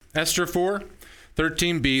Esther 4,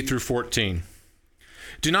 13b through 14.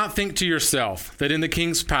 Do not think to yourself that in the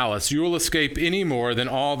king's palace you will escape any more than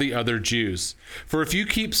all the other Jews. For if you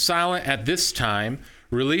keep silent at this time,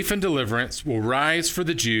 relief and deliverance will rise for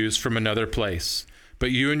the Jews from another place,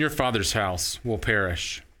 but you and your father's house will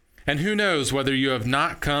perish. And who knows whether you have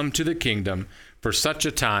not come to the kingdom for such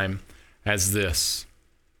a time as this.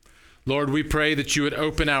 Lord, we pray that you would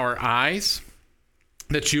open our eyes,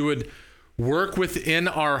 that you would work within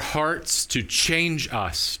our hearts to change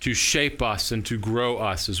us, to shape us, and to grow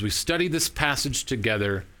us as we study this passage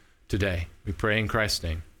together today. We pray in Christ's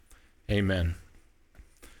name. Amen.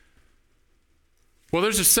 Well,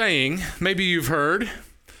 there's a saying, maybe you've heard,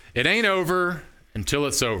 it ain't over until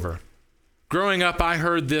it's over. Growing up, I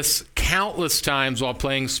heard this countless times while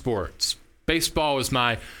playing sports. Baseball is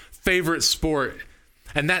my favorite sport,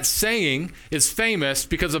 and that saying is famous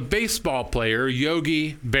because of baseball player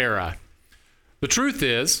Yogi Berra. The truth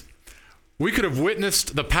is, we could have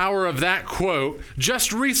witnessed the power of that quote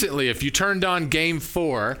just recently if you turned on Game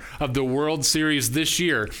 4 of the World Series this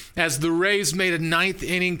year, as the Rays made a ninth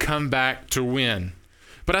inning comeback to win.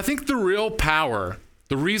 But I think the real power,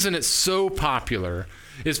 the reason it's so popular,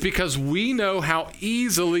 is because we know how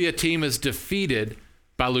easily a team is defeated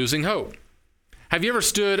by losing hope. Have you ever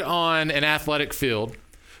stood on an athletic field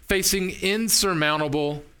facing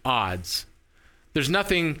insurmountable odds? There's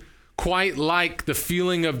nothing quite like the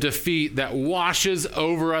feeling of defeat that washes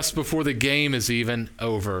over us before the game is even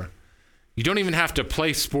over. You don't even have to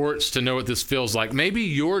play sports to know what this feels like. Maybe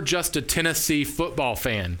you're just a Tennessee football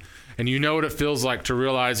fan, and you know what it feels like to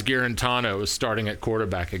realize Garantano is starting at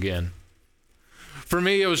quarterback again. For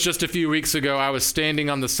me, it was just a few weeks ago. I was standing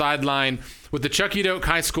on the sideline with the Chuckey Doak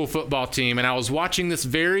High School football team, and I was watching this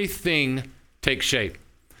very thing take shape.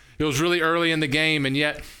 It was really early in the game, and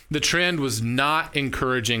yet the trend was not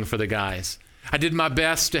encouraging for the guys. I did my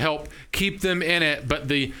best to help keep them in it, but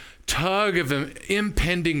the tug of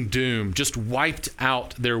impending doom just wiped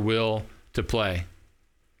out their will to play.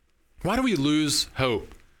 Why do we lose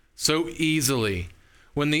hope so easily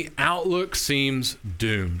when the outlook seems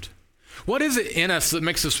doomed? What is it in us that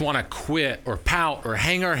makes us want to quit or pout or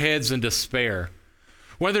hang our heads in despair?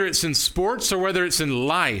 Whether it's in sports or whether it's in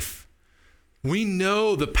life, we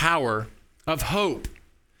know the power of hope.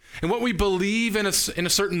 And what we believe in a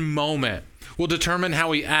certain moment will determine how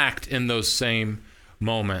we act in those same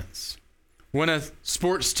moments. When a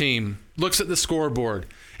sports team looks at the scoreboard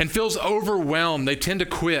and feels overwhelmed, they tend to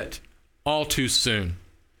quit all too soon.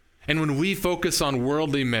 And when we focus on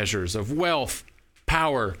worldly measures of wealth,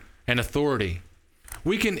 power, and authority,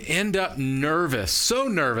 we can end up nervous, so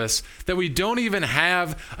nervous that we don't even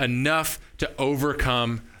have enough to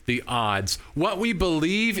overcome the odds. What we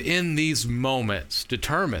believe in these moments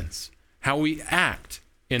determines how we act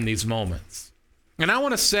in these moments. And I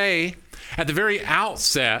want to say at the very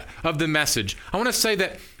outset of the message, I want to say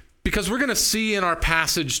that because we're going to see in our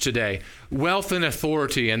passage today wealth and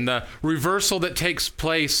authority and the reversal that takes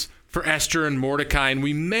place for Esther and Mordecai, and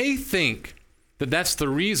we may think that that's the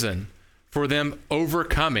reason for them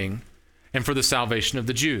overcoming and for the salvation of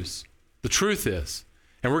the Jews. The truth is,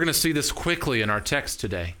 and we're going to see this quickly in our text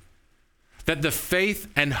today, that the faith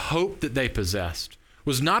and hope that they possessed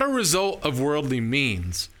was not a result of worldly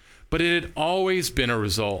means, but it had always been a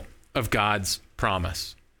result of God's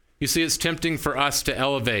promise. You see, it's tempting for us to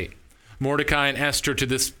elevate Mordecai and Esther to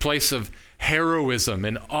this place of heroism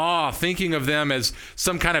and awe, thinking of them as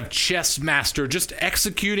some kind of chess master just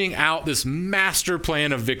executing out this master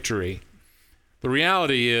plan of victory. The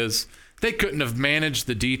reality is they couldn't have managed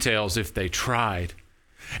the details if they tried.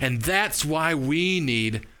 And that's why we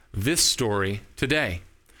need this story today.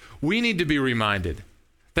 We need to be reminded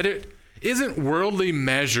that it isn't worldly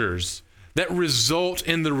measures that result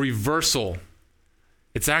in the reversal.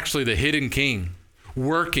 It's actually the hidden king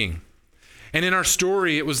working. And in our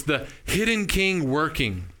story, it was the hidden king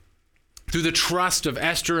working through the trust of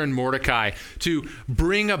Esther and Mordecai to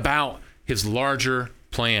bring about his larger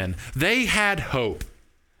plan. They had hope,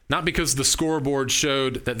 not because the scoreboard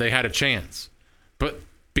showed that they had a chance, but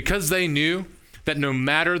because they knew that no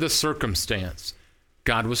matter the circumstance,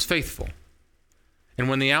 God was faithful. And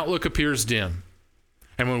when the outlook appears dim,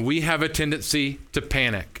 and when we have a tendency to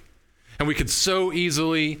panic, and we could so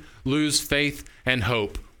easily lose faith and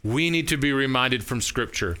hope, we need to be reminded from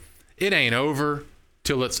Scripture, it ain't over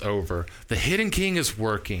till it's over. The hidden king is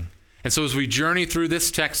working. And so as we journey through this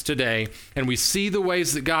text today, and we see the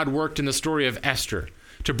ways that God worked in the story of Esther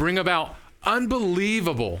to bring about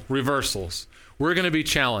unbelievable reversals, we're going to be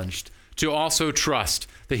challenged to also trust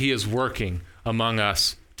that he is working among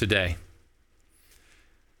us today.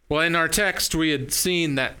 Well, in our text, we had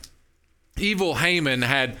seen that evil Haman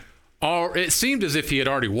it seemed as if he had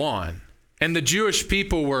already won, and the Jewish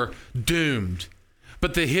people were doomed.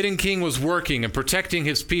 But the hidden king was working and protecting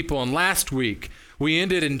his people. And last week, we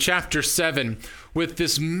ended in chapter 7 with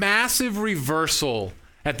this massive reversal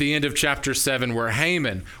at the end of chapter 7, where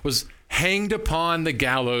Haman was hanged upon the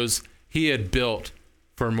gallows he had built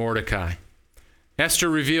for Mordecai. Esther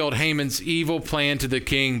revealed Haman's evil plan to the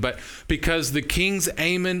king, but because the king's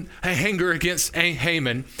anger against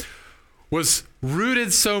Haman was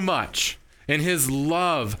rooted so much in his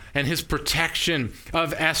love and his protection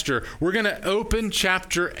of Esther, we're going to open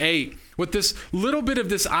chapter 8 with this little bit of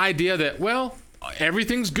this idea that, well,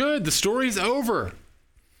 everything's good, the story's over.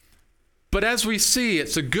 But as we see,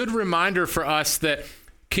 it's a good reminder for us that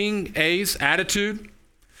King A's attitude,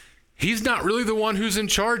 he's not really the one who's in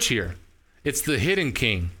charge here. It's the hidden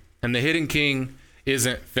king, and the hidden king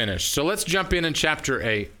isn't finished. So let's jump in chapter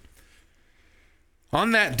 8.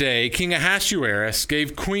 On that day, King Ahasuerus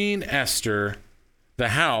gave Queen Esther the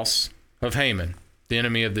house of Haman, the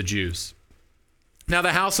enemy of the Jews. Now,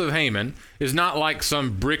 the house of Haman is not like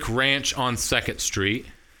some brick ranch on 2nd Street.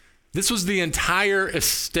 This was the entire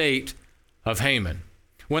estate of Haman.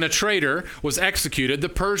 When a traitor was executed, the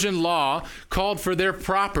Persian law called for their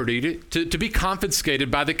property to be confiscated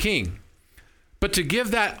by the king. But to give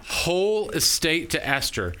that whole estate to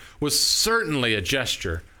Esther was certainly a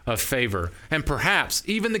gesture of favor, and perhaps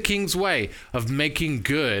even the king's way of making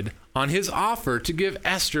good on his offer to give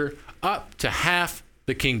Esther up to half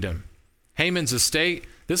the kingdom. Haman's estate,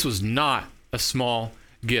 this was not a small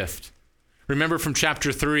gift. Remember from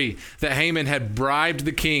chapter 3 that Haman had bribed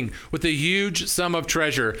the king with a huge sum of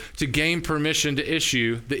treasure to gain permission to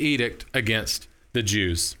issue the edict against the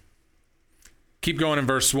Jews. Keep going in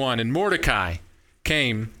verse 1. And Mordecai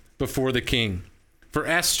came before the king, for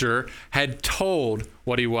Esther had told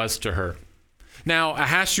what he was to her. Now,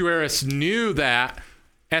 Ahasuerus knew that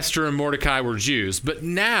Esther and Mordecai were Jews, but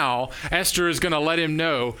now Esther is going to let him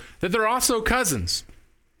know that they're also cousins.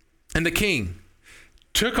 And the king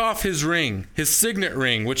took off his ring, his signet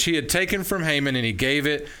ring, which he had taken from Haman, and he gave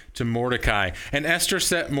it to Mordecai. And Esther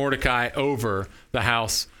set Mordecai over the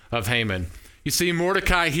house of Haman. You see,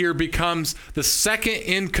 Mordecai here becomes the second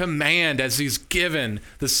in command as he's given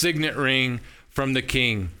the signet ring from the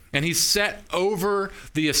king. And he's set over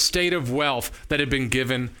the estate of wealth that had been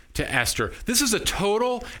given to Esther. This is a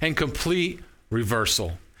total and complete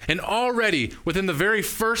reversal. And already within the very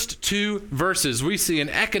first 2 verses, we see an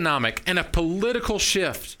economic and a political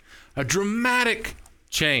shift, a dramatic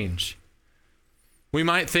change. We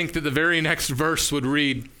might think that the very next verse would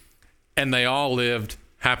read, "And they all lived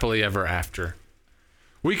happily ever after."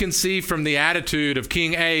 We can see from the attitude of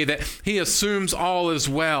King A that he assumes all is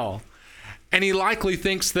well, and he likely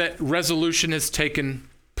thinks that resolution has taken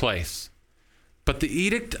place. But the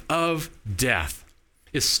edict of death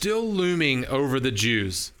is still looming over the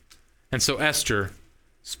Jews, and so Esther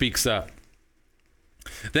speaks up.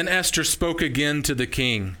 Then Esther spoke again to the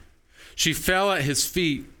king. She fell at his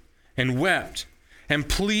feet and wept and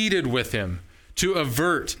pleaded with him to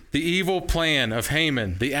avert the evil plan of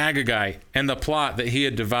Haman the Agagite and the plot that he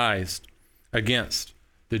had devised against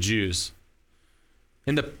the Jews.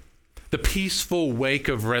 In the peaceful wake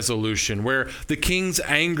of resolution, where the king's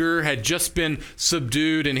anger had just been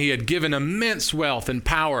subdued and he had given immense wealth and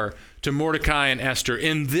power to Mordecai and Esther,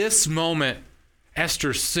 in this moment,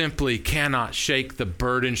 Esther simply cannot shake the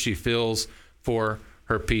burden she feels for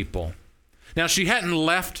her people. Now, she hadn't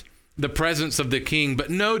left the presence of the king, but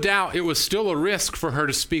no doubt it was still a risk for her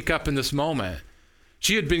to speak up in this moment.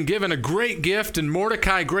 She had been given a great gift and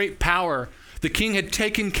Mordecai great power. The king had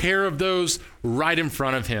taken care of those right in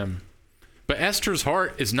front of him. But Esther's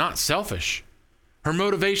heart is not selfish. Her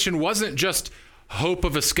motivation wasn't just hope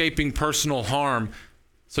of escaping personal harm,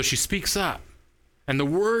 so she speaks up. And the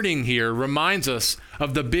wording here reminds us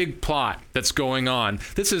of the big plot that's going on.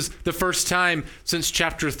 This is the first time since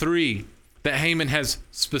chapter 3 that Haman has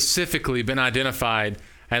specifically been identified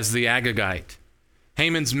as the Agagite.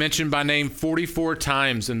 Haman's mentioned by name 44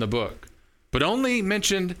 times in the book, but only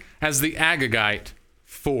mentioned as the Agagite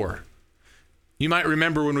 4. You might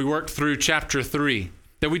remember when we worked through chapter 3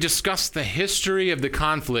 that we discussed the history of the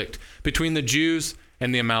conflict between the Jews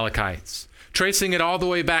and the Amalekites, tracing it all the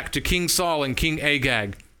way back to King Saul and King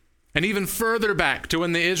Agag, and even further back to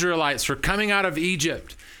when the Israelites were coming out of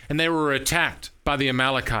Egypt and they were attacked by the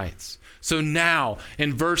Amalekites. So now,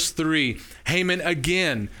 in verse 3, Haman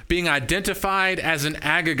again being identified as an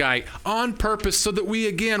Agagite on purpose so that we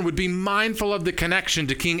again would be mindful of the connection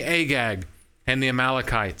to King Agag and the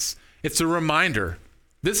Amalekites. It's a reminder.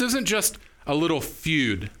 This isn't just a little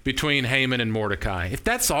feud between Haman and Mordecai. If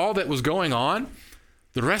that's all that was going on,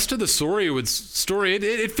 the rest of the story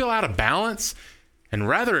it'd feel out of balance and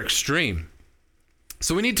rather extreme.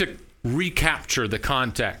 So we need to recapture the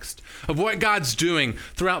context of what God's doing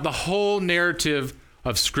throughout the whole narrative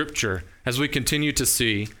of Scripture as we continue to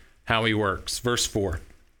see how he works. Verse 4.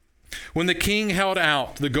 When the king held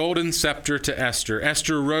out the golden scepter to Esther,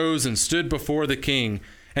 Esther rose and stood before the king,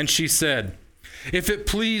 and she said, "If it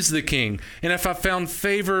please the king, and if I found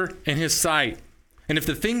favor in his sight, and if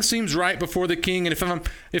the thing seems right before the king, and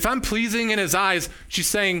if I'm pleasing in his eyes," she's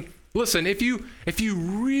saying, listen, if you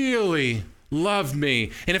really love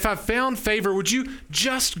me, and if I found favor, would you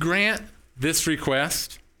just grant this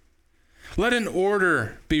request? Let an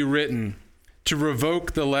order be written to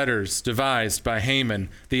revoke the letters devised by Haman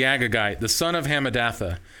the Agagite, the son of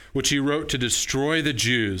Hammedatha, which he wrote to destroy the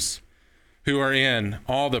Jews who are in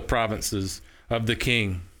all the provinces of the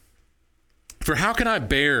king. For how can I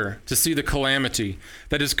bear to see the calamity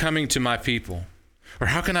that is coming to my people? Or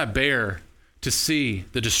how can I bear to see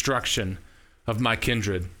the destruction of my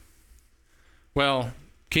kindred? Well,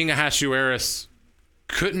 King Ahasuerus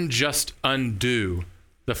couldn't just undo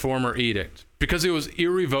the former edict because it was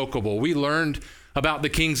irrevocable. We learned about the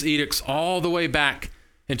king's edicts all the way back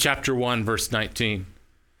in chapter 1, verse 19.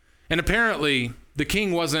 And apparently, the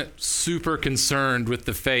king wasn't super concerned with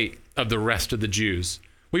the fate of the rest of the Jews.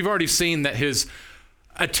 We've already seen that his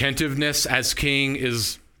attentiveness as king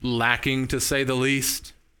is lacking, to say the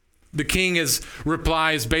least. The king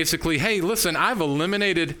replies basically, hey, listen, I've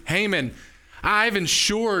eliminated Haman. I've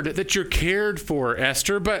ensured that you're cared for,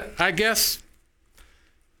 Esther, but I guess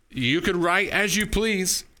you could write as you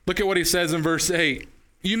please. Look at what he says in verse 8.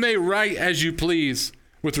 You may write as you please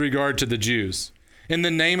with regard to the Jews, in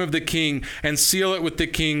the name of the king, and seal it with the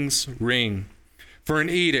king's ring. For an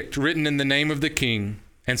edict written in the name of the king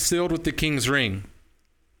and sealed with the king's ring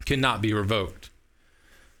cannot be revoked.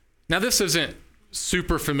 Now, this isn't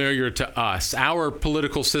super familiar to us. Our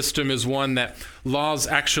political system is one that laws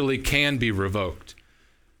actually can be revoked.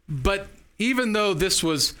 But even though this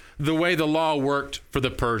was the way the law worked for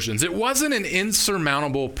the Persians, it wasn't an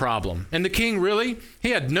insurmountable problem. And the king he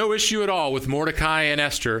had no issue at all with Mordecai and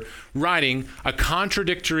Esther writing a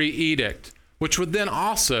contradictory edict, which would then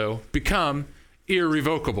also become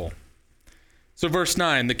irrevocable. So verse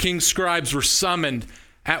 9, the king's scribes were summoned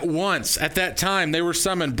at once. At that time, they were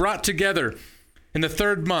summoned, brought together in the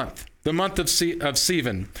 3rd month, the month of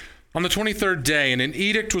Sivan, on the 23rd day, and an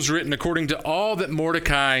edict was written according to all that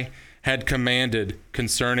Mordecai had commanded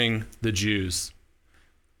concerning the Jews.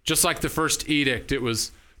 Just like the first edict, it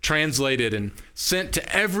was translated and sent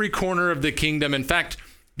to every corner of the kingdom. In fact,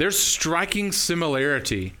 there's striking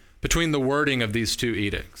similarity between the wording of these two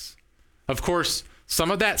edicts. Of course, some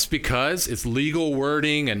of that's because it's legal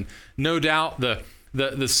wording, and no doubt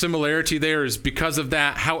the similarity there is because of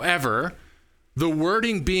that. However, the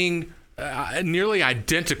wording being nearly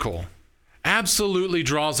identical absolutely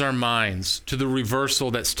draws our minds to the reversal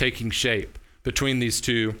that's taking shape between these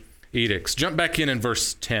two edicts. Jump back in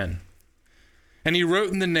verse 10. And he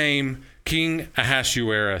wrote in the name King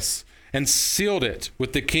Ahasuerus and sealed it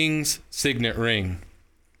with the king's signet ring.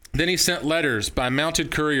 Then he sent letters by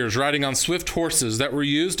mounted couriers riding on swift horses that were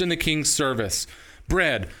used in the king's service,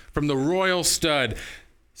 bred from the royal stud,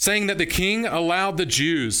 saying that the king allowed the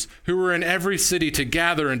Jews who were in every city to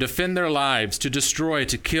gather and defend their lives, to destroy,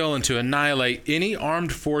 to kill, and to annihilate any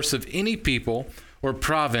armed force of any people or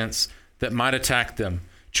province that might attack them,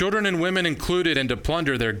 children and women included, and to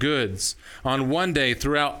plunder their goods on one day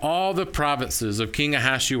throughout all the provinces of King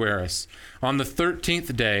Ahasuerus, on the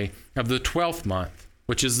 13th day of the 12th month,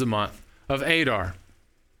 which is the month of Adar.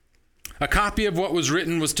 A copy of what was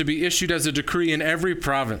written was to be issued as a decree in every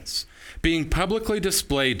province, being publicly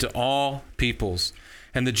displayed to all peoples,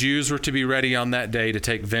 and the Jews were to be ready on that day to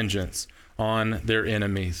take vengeance on their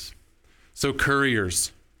enemies. So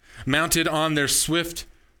couriers, mounted on their swift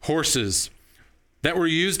horses that were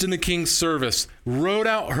used in the king's service, rode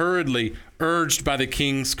out hurriedly, urged by the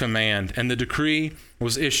king's command, and the decree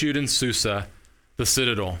was issued in Susa, the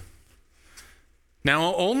citadel.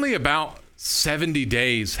 Now, only about 70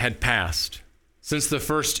 days had passed since the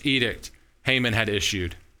first edict Haman had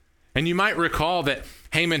issued. And you might recall that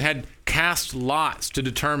Haman had cast lots to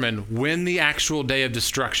determine when the actual day of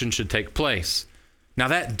destruction should take place. Now,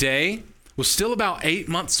 that day was still about 8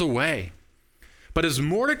 months away. But as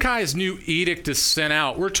Mordecai's new edict is sent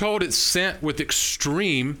out, we're told it's sent with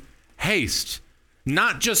extreme haste.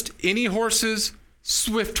 Not just any horses,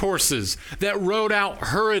 swift horses that rode out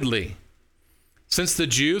hurriedly. Since the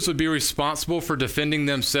Jews would be responsible for defending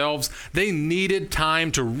themselves, they needed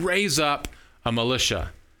time to raise up a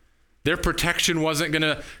militia. Their protection wasn't going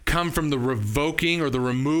to come from the revoking or the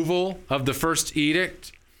removal of the first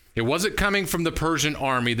edict. It wasn't coming from the Persian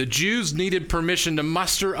army. The Jews needed permission to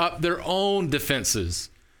muster up their own defenses.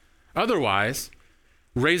 Otherwise,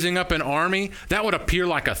 raising up an army, that would appear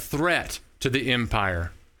like a threat to the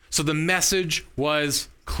empire. So the message was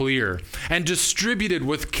clear and distributed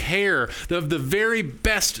with care of the very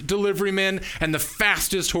best delivery men and the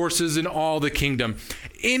fastest horses in all the kingdom.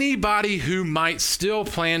 Anybody who might still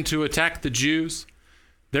plan to attack the Jews,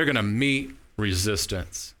 they're going to meet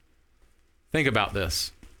resistance. Think about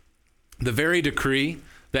this. The very decree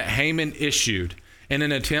that Haman issued in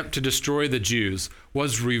an attempt to destroy the Jews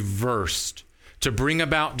was reversed to bring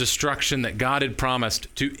about destruction that God had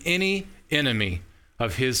promised to any enemy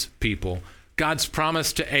of his people. God's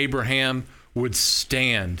promise to Abraham would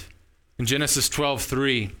stand. In Genesis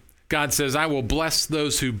 12:3, God says, I will bless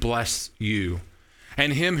those who bless you,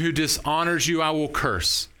 and him who dishonors you I will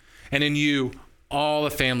curse, and in you all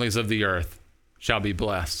the families of the earth shall be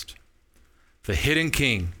blessed. The hidden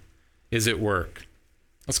king is at work.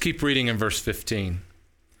 Let's keep reading in verse 15.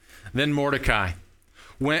 Then Mordecai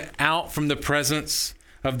went out from the presence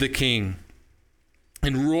of the king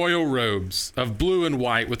in royal robes of blue and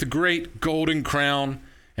white, with a great golden crown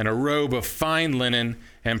and a robe of fine linen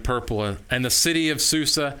and purple. And the city of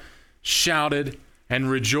Susa shouted and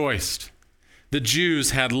rejoiced. The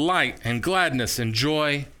Jews had light and gladness and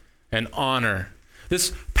joy and honor.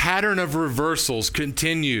 This pattern of reversals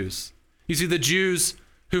continues. You see, the Jews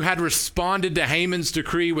who had responded to Haman's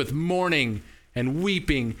decree with mourning and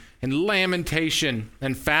weeping and lamentation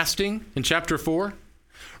and fasting in chapter 4,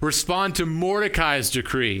 respond to Mordecai's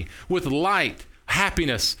decree with light,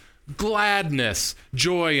 happiness, gladness,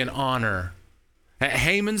 joy, and honor. At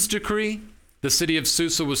Haman's decree, the city of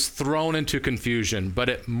Susa was thrown into confusion, but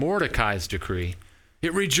at Mordecai's decree,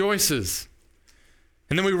 it rejoices.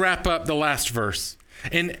 And then we wrap up the last verse.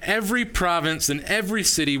 In every province and every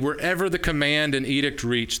city, wherever the command and edict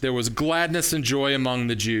reached, there was gladness and joy among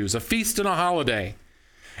the Jews, a feast and a holiday.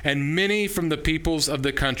 And many from the peoples of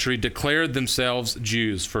the country declared themselves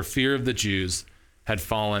Jews, for fear of the Jews had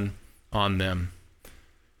fallen on them.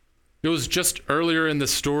 It was just earlier in the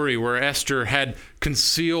story where Esther had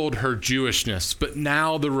concealed her Jewishness, but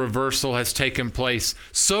now the reversal has taken place,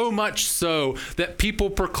 so much so that people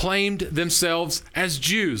proclaimed themselves as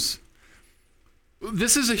Jews.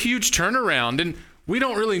 This is a huge turnaround, and we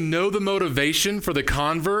don't really know the motivation for the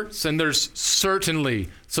converts, and there's certainly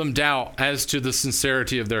some doubt as to the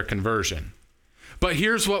sincerity of their conversion. But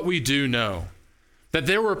here's what we do know, that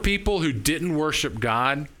there were people who didn't worship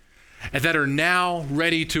God and that are now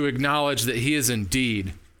ready to acknowledge that he is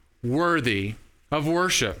indeed worthy of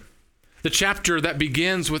worship. The chapter that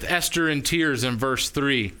begins with Esther in tears in verse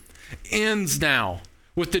 3 ends now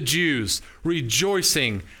with the Jews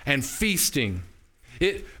rejoicing and feasting.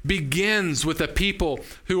 It begins with a people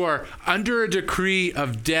who are under a decree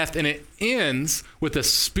of death, and it ends with a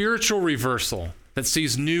spiritual reversal that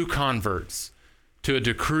sees new converts to a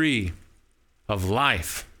decree of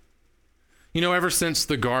life. You know, ever since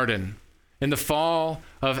the garden, in the fall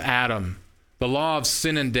of Adam, the law of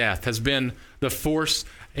sin and death has been the force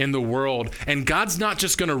in the world, and God's not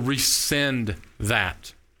just going to rescind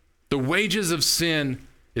that. The wages of sin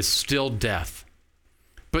is still death.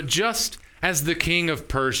 But just as the king of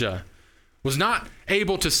Persia was not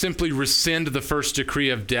able to simply rescind the first decree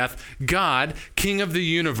of death, God, king of the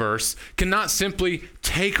universe, cannot simply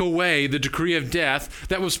take away the decree of death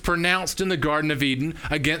that was pronounced in the Garden of Eden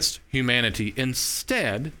against humanity.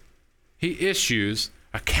 Instead, he issues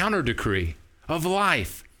a counter decree of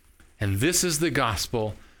life. And this is the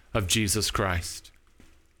gospel of Jesus Christ.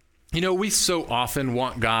 You know, we so often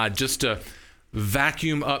want God just to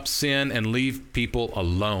vacuum up sin and leave people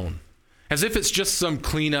alone, as if it's just some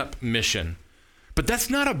cleanup mission. But that's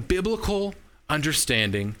not a biblical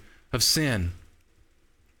understanding of sin.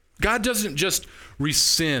 God doesn't just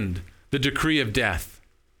rescind the decree of death.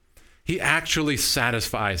 He actually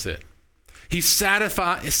satisfies it. He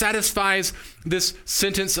satisfies this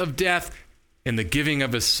sentence of death in the giving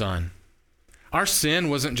of his Son. Our sin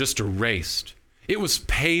wasn't just erased. It was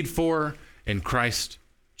paid for in Christ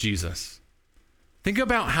Jesus. Think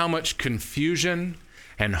about how much confusion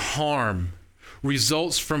and harm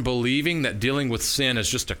results from believing that dealing with sin is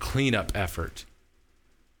just a cleanup effort.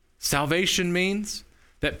 Salvation means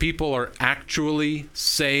that people are actually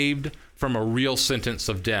saved from a real sentence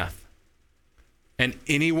of death. And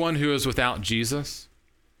anyone who is without Jesus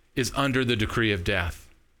is under the decree of death.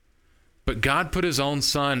 But God put his own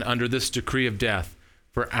Son under this decree of death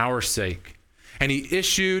for our sake. And he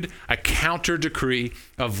issued a counter decree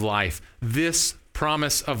of life. This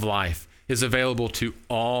promise of life is available to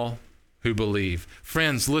all who believe.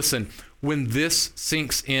 Friends, listen, when this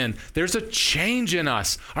sinks in, there's a change in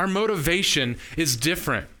us. Our motivation is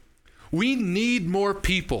different. We need more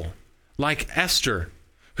people like Esther,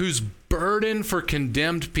 whose burden for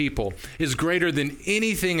condemned people is greater than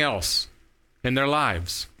anything else in their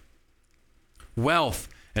lives. Wealth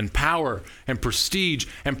and power and prestige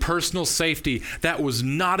and personal safety, that was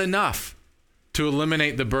not enough to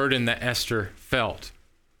eliminate the burden that Esther felt.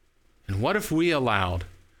 And what if we allowed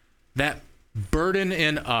that burden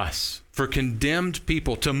in us for condemned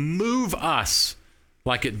people to move us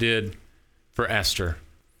like it did for Esther?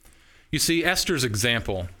 You see, Esther's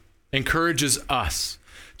example encourages us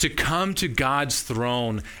to come to God's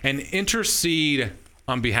throne and intercede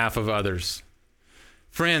on behalf of others.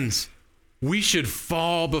 Friends, we should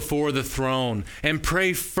fall before the throne and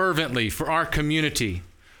pray fervently for our community,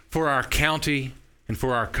 for our county, and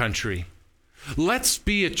for our country. Let's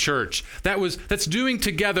be a church that's doing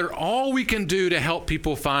together all we can do to help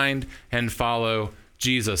people find and follow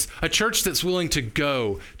Jesus. A church that's willing to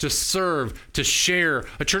go, to serve, to share.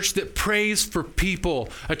 A church that prays for people.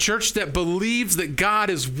 A church that believes that God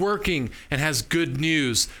is working and has good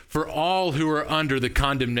news for all who are under the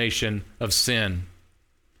condemnation of sin.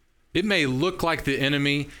 It may look like the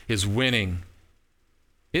enemy is winning.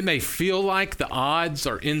 It may feel like the odds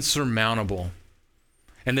are insurmountable.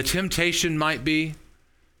 And the temptation might be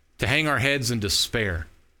to hang our heads in despair.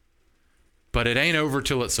 But it ain't over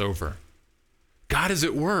till it's over. God is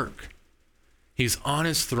at work. He's on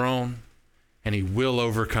his throne, and he will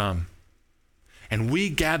overcome. And we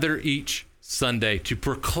gather each Sunday to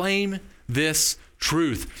proclaim this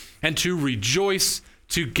truth and to rejoice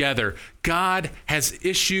together. God has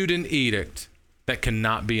issued an edict that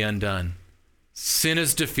cannot be undone. Sin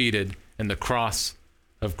is defeated in the cross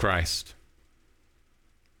of Christ.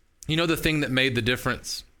 You know the thing that made the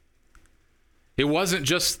difference? It wasn't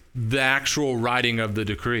just the actual writing of the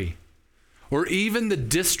decree, or even the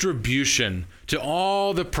distribution to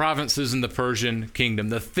all the provinces in the Persian kingdom.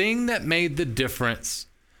 The thing that made the difference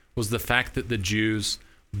was the fact that the Jews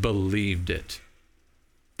believed it.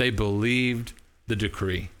 They believed the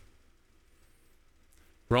decree.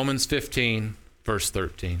 Romans 15, verse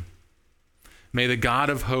 13. May the God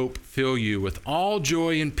of hope fill you with all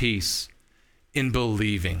joy and peace in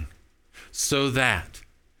believing, so that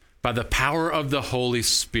by the power of the Holy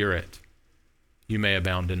Spirit you may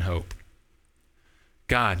abound in hope.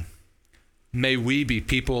 God, may we be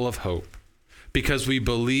people of hope because we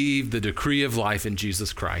believe the decree of life in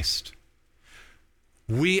Jesus Christ.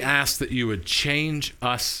 We ask that you would change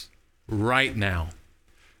us right now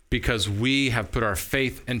because we have put our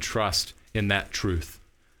faith and trust in that truth,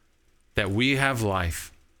 that we have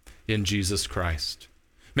life in Jesus Christ.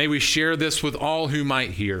 May we share this with all who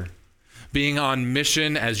might hear, being on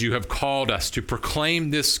mission as you have called us to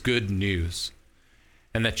proclaim this good news,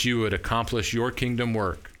 and that you would accomplish your kingdom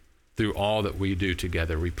work through all that we do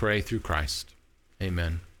together. We pray through Christ.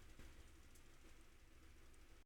 Amen.